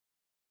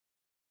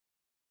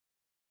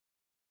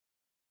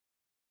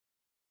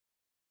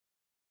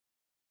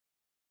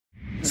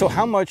So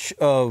how much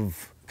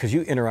of, because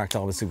you interact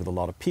obviously with a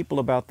lot of people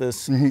about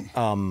this,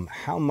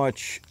 how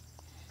much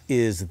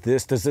is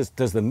this,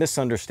 does the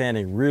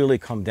misunderstanding really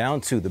come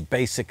down to the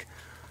basic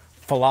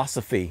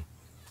philosophy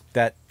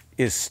that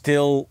is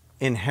still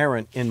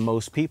inherent in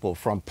most people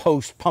from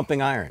post-pumping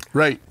iron?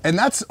 Right, and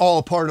that's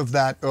all part of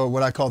that,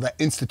 what I call that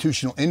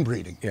institutional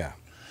inbreeding. Yeah.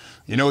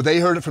 You know, they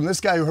heard it from this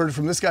guy, who heard it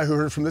from this guy, who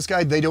heard it from this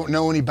guy. They don't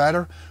know any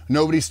better.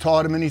 Nobody's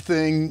taught them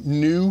anything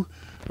new,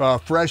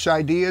 fresh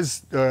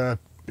ideas.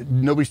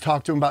 Nobody's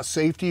talked to them about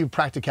safety,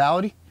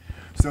 practicality.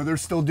 So they're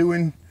still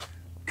doing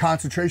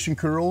concentration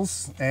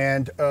curls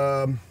and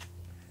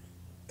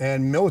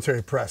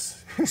military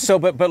press. So,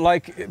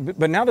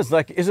 but now there's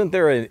like, isn't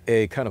there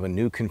a kind of a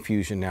new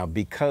confusion now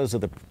because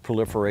of the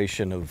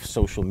proliferation of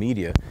social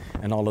media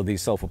and all of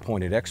these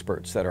self-appointed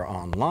experts that are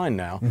online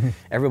now?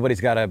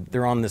 Everybody's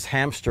they're on this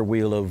hamster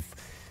wheel of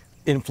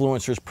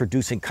influencers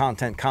producing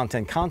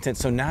content.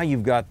 So now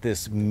you've got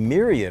this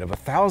myriad of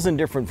 1,000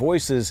 different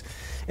voices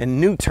and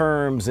new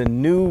terms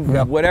and new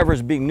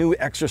whatever's being, new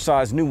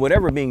exercise, new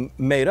whatever being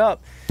made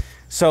up.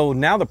 So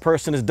now the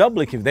person is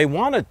doubly confused. They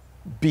want to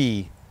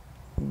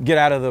get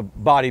out of the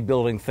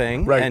bodybuilding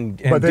thing, right? And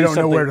but they don't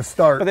know where to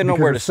start. But they don't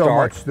know where to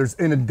start. So much. There's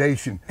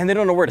inundation, and they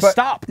don't know where to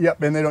stop.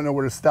 Yep, and they don't know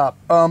where to stop.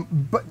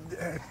 And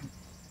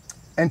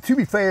to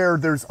be fair,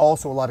 there's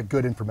also a lot of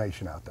good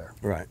information out there.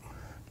 Right.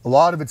 A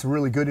lot of it's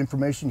really good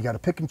information. You got to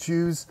pick and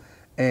choose,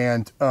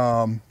 and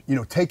you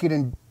know, take it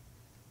in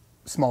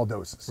small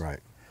doses.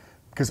 Right.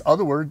 Because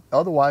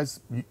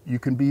otherwise, you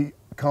can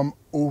become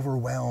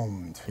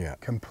overwhelmed. Yeah.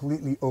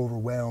 Completely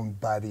overwhelmed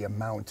by the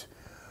amount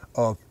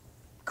of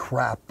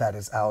crap that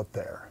is out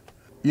there.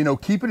 You know,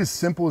 keep it as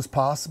simple as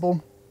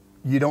possible.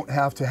 You don't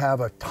have to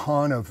have a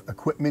ton of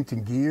equipment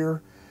and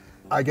gear.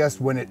 I guess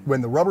when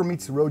the rubber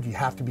meets the road, you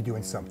have to be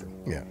doing something.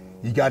 Yeah.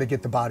 You got to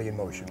get the body in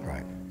motion.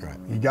 Right. Right.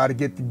 You got to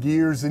get the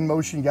gears in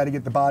motion. You got to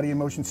get the body in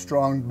motion.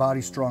 Strong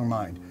body, strong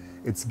mind.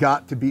 It's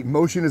got to be,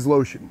 motion is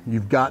lotion.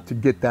 You've got to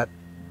get that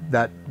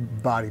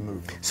body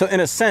moving. So in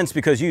a sense,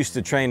 because you used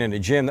to train in a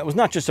gym that was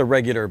not just a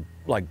regular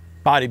like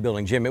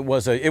bodybuilding gym, it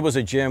was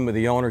a gym with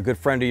the owner, good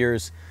friend of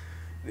yours.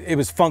 It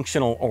was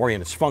functional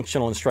oriented,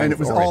 functional and strength. And it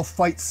was all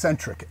fight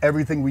centric.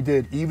 Everything we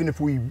did, even if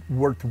we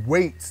worked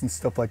weights and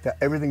stuff like that,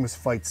 everything was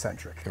fight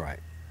centric. Right.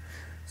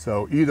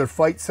 So either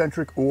fight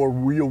centric or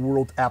real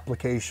world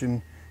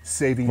application,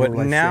 saving your life.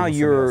 But now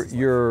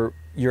you're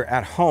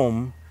at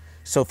home,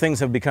 so things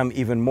have become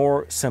even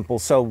more simple.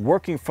 So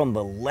working from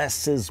the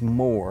less is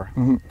more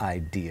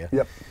idea.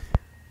 Yep.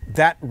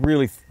 That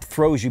really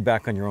throws you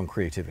back on your own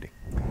creativity.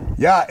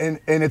 Yeah, and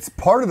it's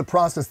part of the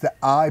process that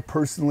I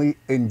personally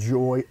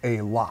enjoy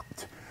a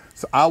lot.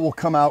 So I will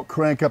come out,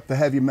 crank up the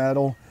heavy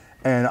metal,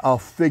 and I'll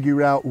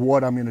figure out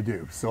what I'm gonna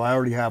do. So I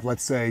already have,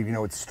 let's say, you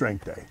know, it's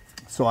strength day.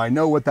 So I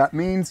know what that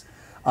means.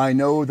 I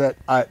know that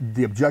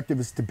the objective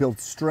is to build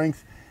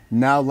strength.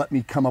 Now let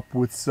me come up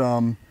with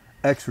some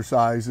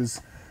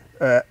exercises.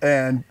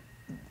 And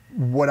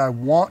what I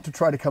want to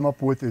try to come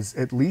up with is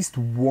at least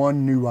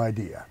one new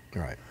idea.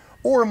 Right.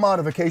 Or a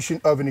modification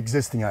of an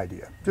existing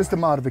idea. Just a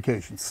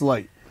modification,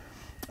 slight.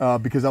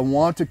 Because I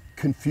want to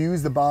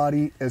confuse the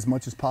body as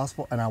much as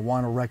possible, and I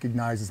want to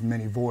recognize as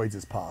many voids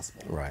as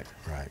possible. Right,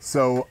 right.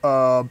 So,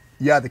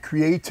 yeah, the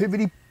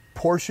creativity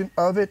portion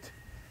of it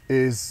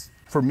is,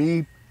 for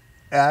me,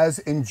 as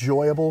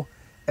enjoyable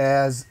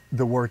as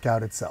the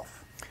workout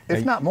itself,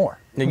 if not more.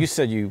 Now, you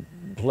said you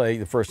play,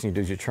 the first thing you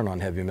do is you turn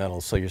on heavy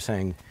metal, so you're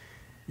saying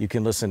you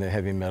can listen to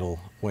heavy metal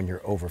when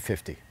you're over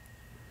 50.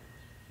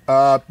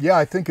 Yeah,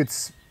 I think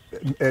it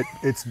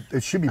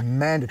should be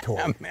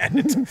mandatory.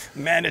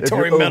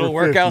 Mandatory metal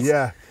 50, workouts.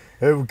 Yeah,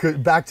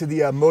 back to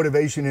the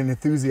motivation and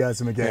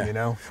enthusiasm again. You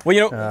know. Well,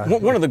 you know,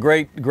 one of the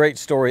great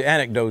story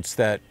anecdotes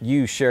that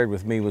you shared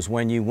with me was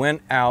when you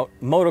went out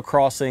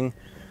motocrossing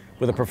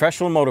with a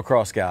professional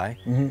motocross guy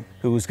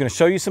who was going to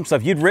show you some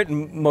stuff. You'd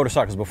ridden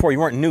motorcycles before. You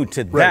weren't new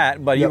to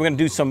that, but you were going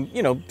to do some,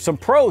 you know, some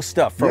pro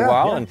stuff for a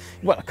while. And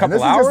what, a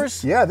couple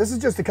hours? This is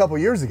just a couple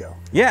years ago.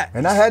 Yeah.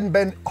 And I hadn't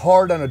been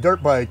hard on a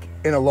dirt bike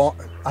in a long.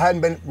 I hadn't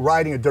been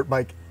riding a dirt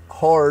bike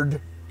hard.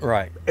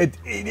 Right.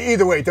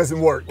 Either way, it doesn't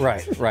work.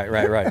 Right.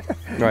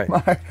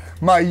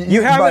 My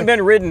you haven't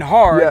been ridden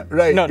hard. Yeah.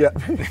 Right. No. Yeah.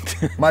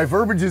 My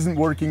verbiage isn't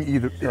working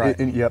either. Right.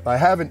 Yep. I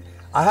haven't.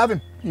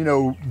 You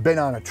know, been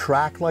on a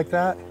track like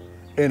that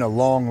in a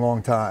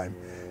long time.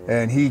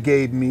 And he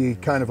gave me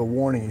kind of a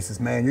warning. He says,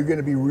 man, you're going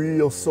to be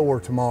real sore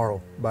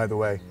tomorrow, by the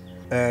way.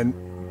 And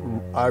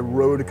I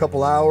rode a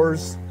couple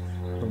hours,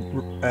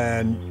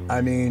 and I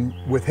mean,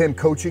 with him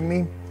coaching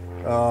me,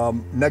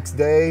 next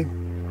day,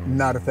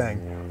 not a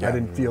thing. Yeah. I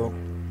didn't feel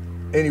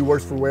any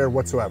worse for wear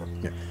whatsoever.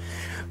 Yeah.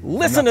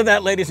 Listen to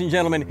that, ladies and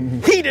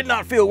gentlemen. He did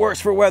not feel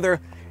worse for weather.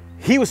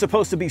 He was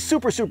supposed to be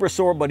super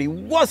sore, but he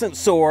wasn't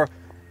sore.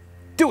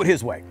 Do it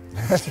his way.